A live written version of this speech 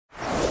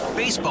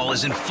Baseball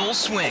is in full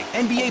swing.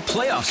 NBA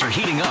playoffs are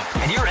heating up,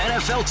 and your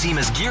NFL team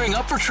is gearing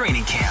up for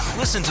training camp.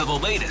 Listen to the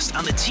latest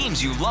on the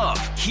teams you love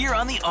here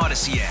on the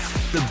Odyssey app.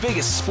 The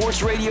biggest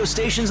sports radio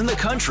stations in the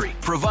country,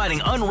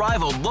 providing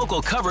unrivaled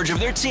local coverage of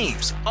their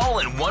teams, all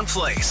in one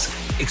place.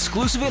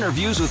 Exclusive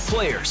interviews with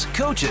players,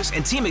 coaches,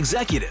 and team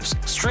executives,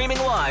 streaming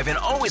live and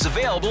always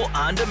available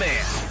on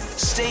demand.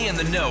 Stay in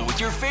the know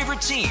with your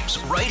favorite teams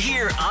right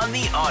here on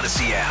the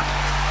Odyssey app.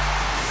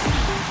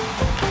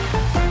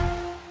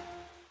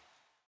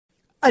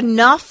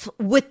 Enough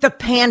with the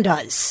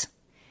pandas.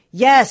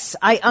 Yes,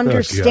 I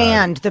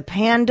understand the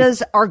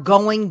pandas are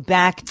going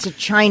back to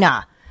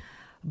China.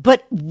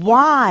 But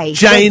why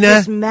does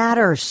this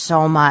matter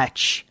so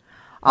much?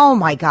 Oh,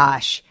 my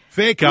gosh.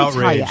 Fake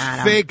outrage.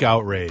 Fake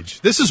outrage.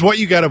 This is what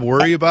you got to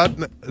worry about.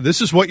 This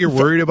is what you're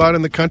worried about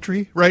in the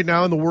country right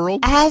now in the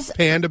world? As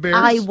Panda bears?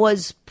 I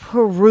was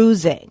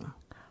perusing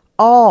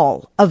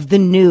all of the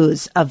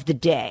news of the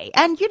day,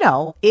 and, you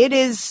know, it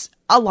is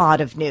a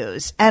lot of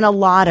news, and a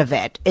lot of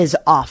it is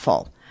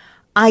awful.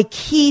 I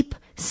keep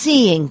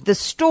seeing the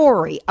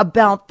story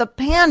about the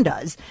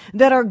pandas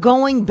that are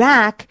going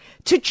back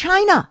to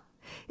China.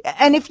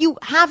 And if you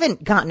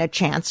haven't gotten a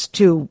chance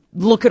to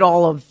look at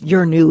all of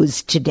your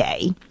news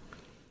today,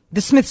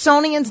 the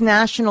Smithsonian's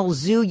National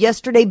Zoo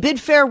yesterday bid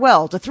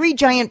farewell to 3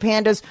 giant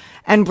pandas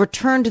and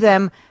returned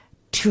them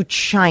to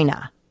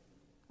China.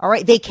 All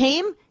right, they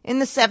came in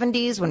the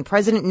 70s, when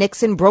President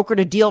Nixon brokered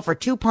a deal for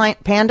 2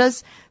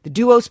 pandas. The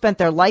duo spent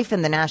their life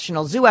in the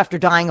National Zoo after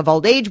dying of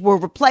old age, were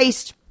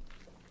replaced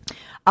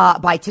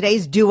by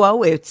today's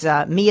duo. It's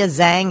Mia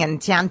Zhang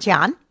and Tian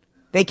Tian.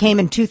 They came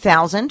in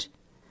 2000.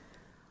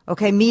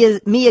 Okay,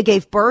 Mia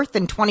gave birth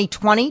in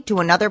 2020 to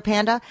another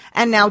panda,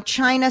 and now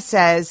China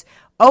says,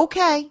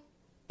 okay,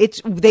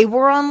 they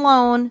were on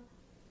loan,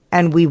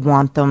 and we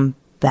want them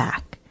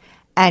back.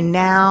 And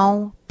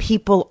now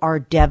people are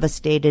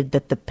devastated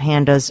that the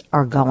pandas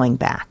are going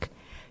back.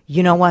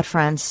 You know what,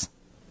 friends?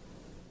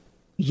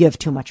 You have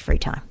too much free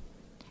time.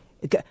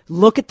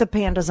 Look at the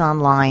pandas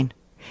online.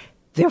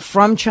 They're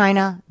from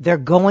China. They're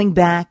going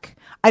back.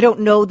 I don't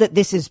know that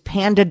this is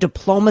panda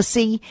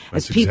diplomacy,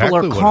 as people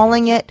are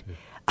calling it.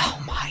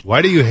 Oh, my God.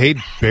 Why do you hate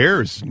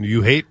bears?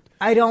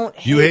 I don't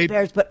hate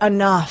bears, but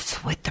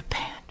enough with the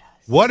pandas.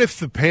 What if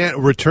the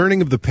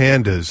returning of the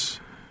pandas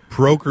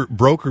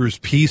brokers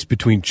peace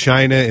between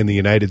China and the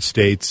United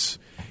States,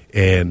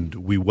 and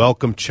we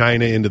welcome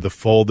China into the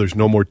fold? There's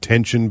no more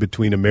tension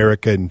between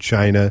America and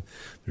China.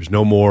 There's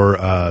no more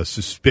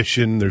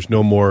suspicion. There's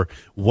no more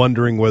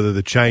wondering whether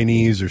the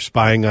Chinese are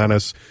spying on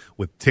us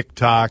with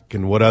TikTok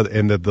and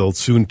and that they'll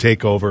soon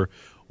take over.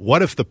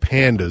 What if the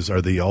pandas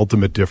are the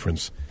ultimate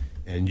difference?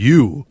 And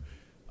you,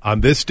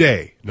 on this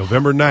day,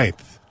 November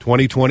 9th,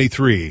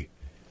 2023,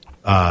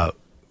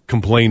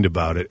 complained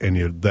about it,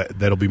 and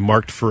that'll be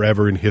marked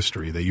forever in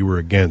history that you were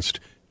against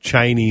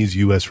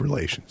Chinese-U.S.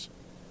 relations.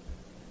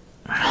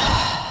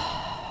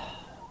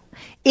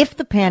 If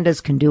the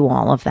pandas can do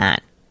all of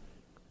that,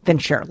 then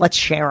sure, let's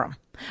share them.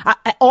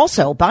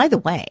 Also, by the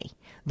way,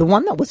 the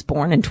one that was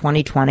born in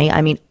 2020,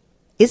 I mean,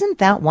 isn't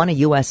that one a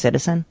U.S.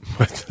 citizen?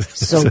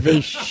 So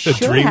they should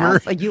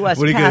have a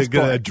U.S.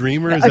 passport. A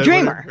dreamer? A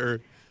dreamer.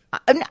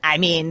 I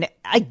mean,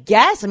 I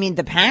guess. I mean,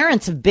 the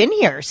parents have been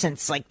here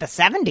since like the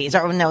 70s.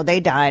 Or no,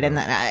 they died. And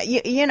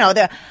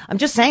I'm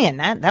just saying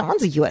that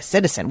one's a U.S.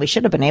 citizen. We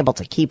should have been able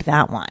to keep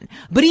that one.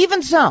 But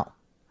even so,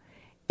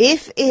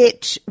 if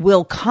it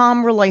will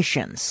calm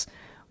relations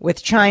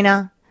with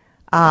China,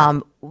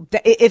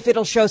 if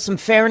it'll show some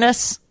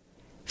fairness,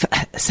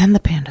 send the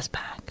pandas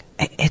back.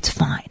 It's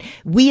fine.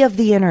 We have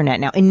the internet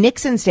now. In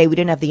Nixon's day, we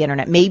didn't have the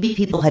internet. Maybe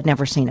people had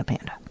never seen a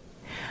panda.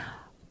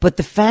 But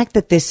the fact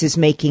that this is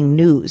making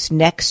news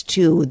next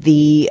to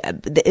the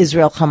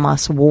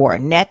Israel-Hamas war,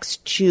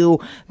 next to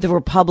the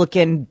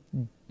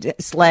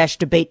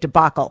Republican/debate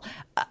debacle,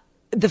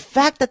 the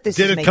fact that this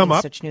is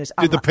making such news.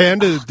 Did the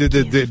panda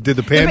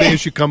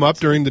issue come up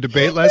during the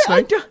debate last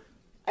night?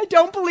 I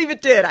don't believe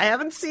it did. I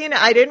haven't seen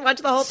it. I didn't watch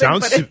the whole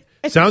thing.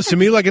 Sounds to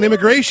me like an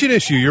immigration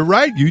issue. You're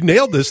right. You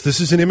nailed this. This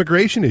is an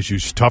immigration issue.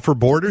 Tougher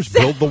borders,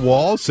 build the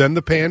wall, send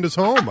the pandas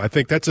home. I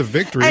think that's a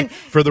victory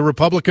for the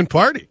Republican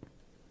Party.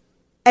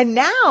 And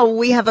now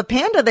we have a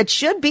panda that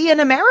should be an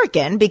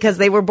American because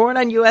they were born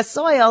on U.S.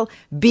 soil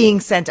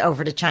being sent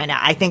over to China.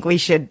 I think we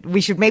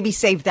should maybe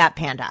save that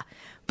panda.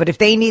 But if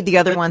they need the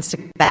other ones to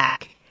come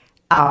back,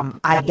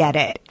 I get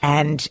it.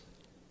 And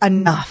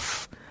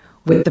enough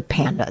with the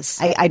pandas.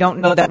 I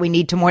don't know that we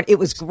need to more. It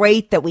was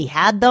great that we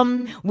had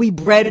them. We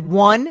bred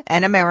one,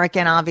 an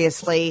American,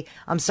 obviously.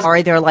 I'm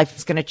sorry their life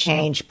is going to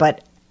change,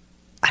 but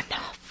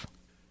enough.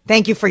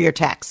 Thank you for your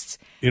texts.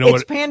 You know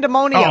it's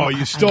pandemonium. Oh,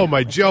 you stole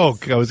my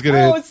joke. I was going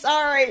to. Oh,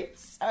 sorry.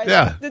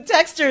 Yeah. The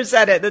texter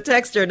said it. The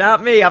texter,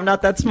 not me. I'm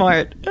not that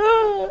smart.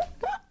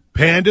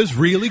 Pandas,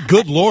 really?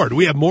 Good Lord.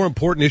 We have more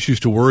important issues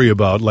to worry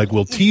about, like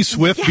will T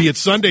Swift be at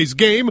Sunday's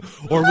game,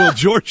 or who will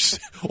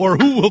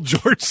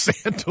George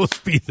Santos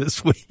be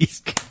this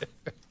week?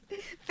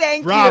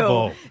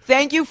 Bravo. You.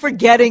 Thank you for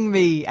getting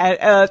me,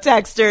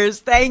 texters.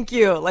 Thank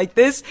you. Like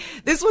this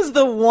was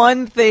the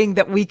one thing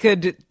that we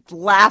could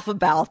laugh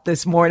about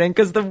this morning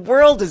because the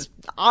world is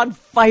on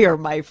fire,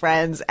 my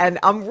friends. And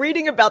I'm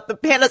reading about the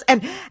pandas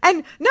and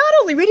not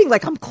only reading,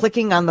 like I'm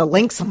clicking on the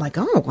links. I'm like,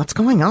 oh, what's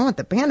going on with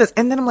the pandas?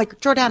 And then I'm like,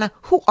 Jordana,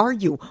 who are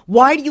you?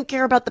 Why do you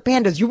care about the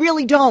pandas? You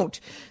really don't.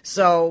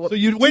 So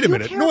you wait a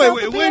minute. No,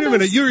 wait a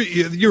minute.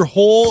 Your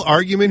whole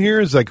argument here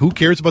is like, who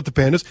cares about the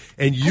pandas?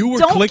 And you were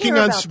clicking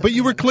on, but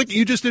you were clicking.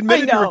 You just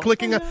admitted you were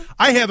clicking on.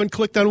 I haven't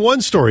clicked on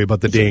one story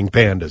about the dang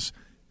pandas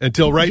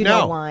until right now.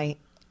 You know why?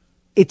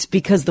 It's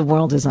because the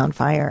world is on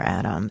fire,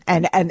 Adam.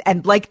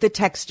 And like the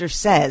texter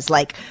says,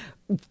 like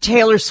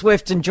Taylor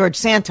Swift and George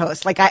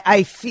Santos, like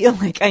I feel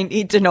like I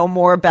need to know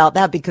more about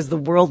that because the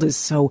world is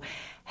so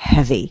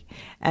heavy.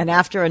 And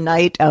after a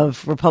night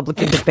of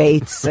Republican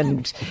debates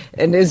and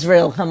an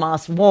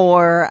Israel-Hamas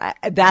war,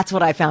 that's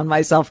what I found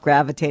myself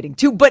gravitating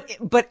to.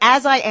 But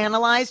as I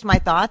analyzed my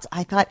thoughts,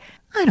 I thought,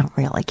 I don't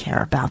really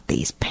care about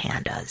these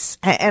pandas.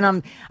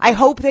 And I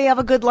hope they have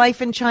a good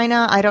life in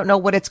China. I don't know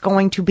what it's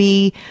going to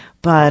be,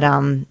 but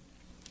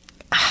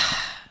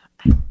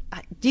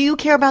do you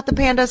care about the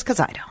pandas? Because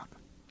I don't.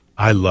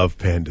 I love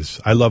pandas.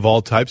 I love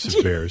all types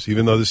of bears,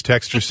 even though this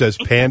texter says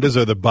pandas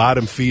are the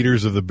bottom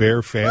feeders of the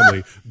bear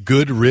family.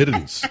 Good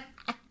riddance.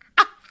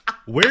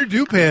 Where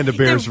do panda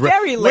bears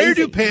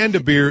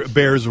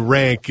bears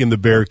rank in the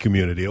bear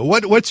community?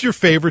 What's your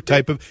favorite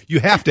type of?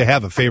 You have to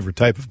have a favorite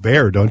type of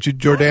bear, don't you,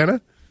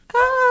 Jordana?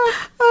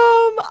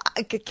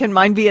 Can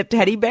mine be a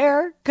teddy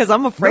bear? Because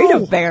I'm afraid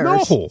of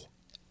bears. No.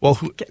 Well,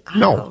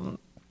 no.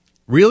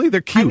 Really?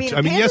 They're cute.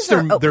 I mean yes,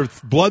 they're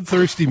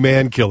bloodthirsty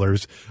man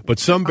killers, but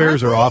some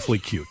bears are awfully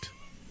cute.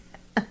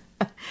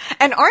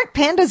 And aren't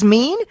pandas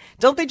mean?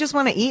 Don't they just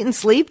want to eat and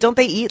sleep? Don't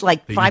they eat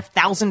like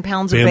 5,000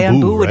 pounds of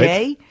bamboo a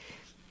day?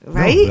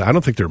 Right? No, I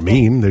don't think they're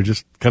mean. They're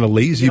just kind of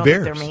lazy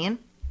bears. Think they're mean?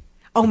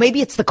 Oh,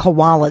 maybe it's the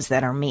koalas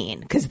that are mean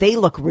because they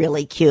look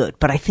really cute,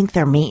 but I think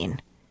they're mean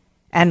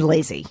and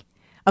lazy.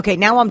 Okay,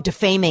 now I'm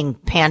defaming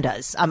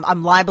pandas.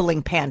 I'm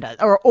libeling pandas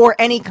or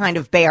any kind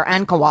of bear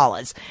and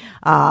koalas.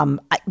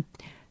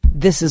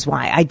 This is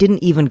why I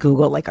didn't even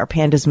Google, like, are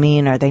pandas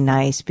mean? Are they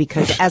nice?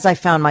 Because as I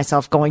found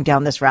myself going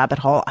down this rabbit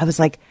hole, I was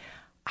like,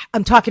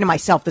 I'm talking to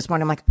myself this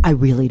morning. I'm like, I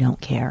really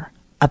don't care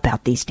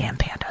about these damn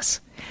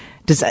pandas.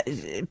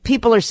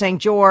 People are saying,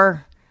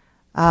 Jor,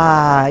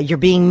 you're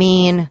being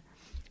mean.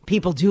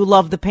 People do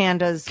love the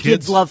pandas.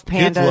 Kids love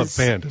pandas. Kids love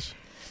pandas.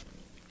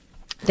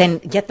 Then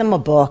get them a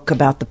book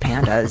about the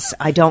pandas.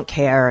 I don't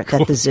care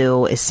that the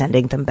zoo is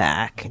sending them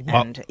back.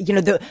 And, you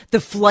know,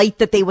 the flight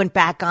that they went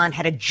back on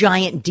had a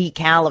giant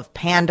decal of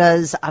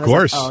pandas. I was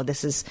like, oh,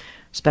 this is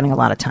spending a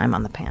lot of time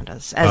on the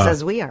pandas,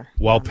 as we are.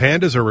 While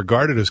pandas are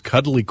regarded as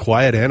cuddly,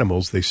 quiet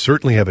animals, they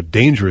certainly have a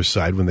dangerous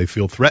side when they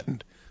feel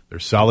threatened. They're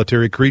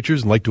solitary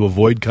creatures and like to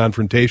avoid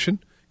confrontation,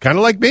 kind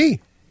of like me.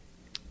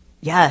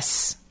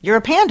 Yes. You're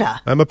a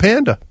panda. I'm a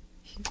panda.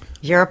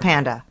 You're a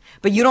panda.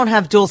 But you don't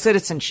have dual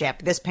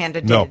citizenship. This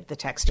panda did, no. The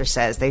texter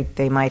says.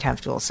 They might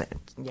have dual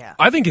citizenship. Yeah.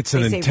 I think it's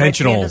an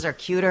intentional... Red pandas are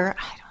cuter.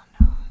 I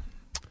don't know.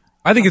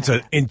 I think it's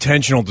an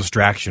intentional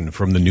distraction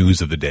from the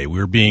news of the day.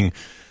 We're being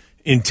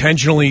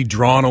intentionally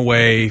drawn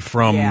away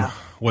from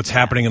what's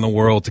happening in the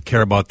world to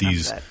care about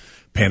these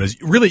pandas.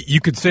 Really, you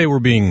could say we're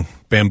being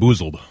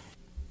bamboozled.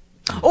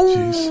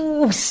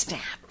 Oh, snap.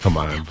 Come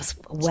on. That was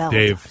well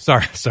Dave.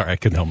 Sorry, I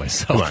couldn't help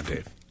myself. Come on,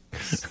 Dave.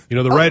 You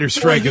know, the writer's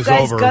strike is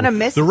over.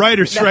 The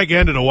writer's strike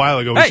ended a while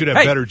ago. We should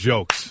have better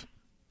jokes.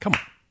 Come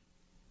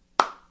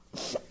on.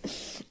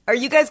 Are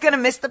you guys going to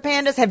miss the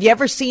pandas? Have you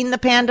ever seen the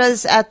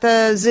pandas at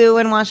the zoo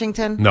in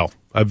Washington? No.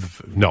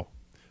 No.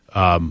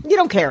 You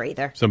don't care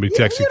either. Somebody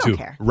texted too.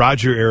 Care.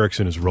 Roger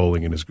Erickson is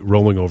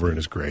rolling over in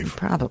his grave. He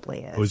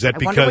probably is. Was that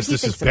because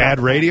this is bad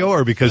radio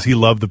or because he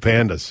loved the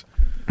pandas?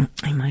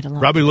 I might have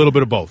loved Probably a little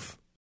bit of both.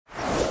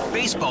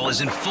 Baseball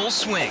is in full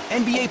swing.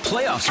 NBA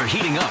playoffs are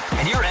heating up,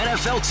 and your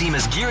NFL team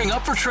is gearing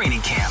up for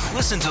training camp.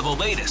 Listen to the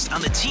latest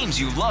on the teams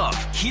you love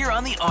here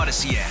on the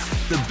Odyssey app.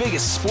 The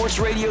biggest sports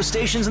radio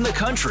stations in the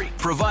country,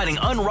 providing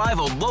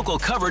unrivaled local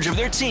coverage of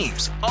their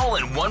teams, all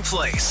in one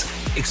place.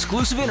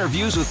 Exclusive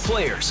interviews with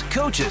players,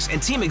 coaches,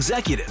 and team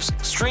executives,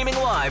 streaming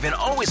live and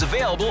always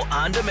available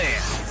on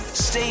demand.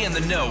 Stay in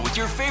the know with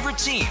your favorite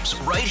teams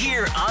right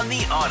here on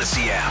the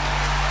Odyssey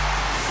app.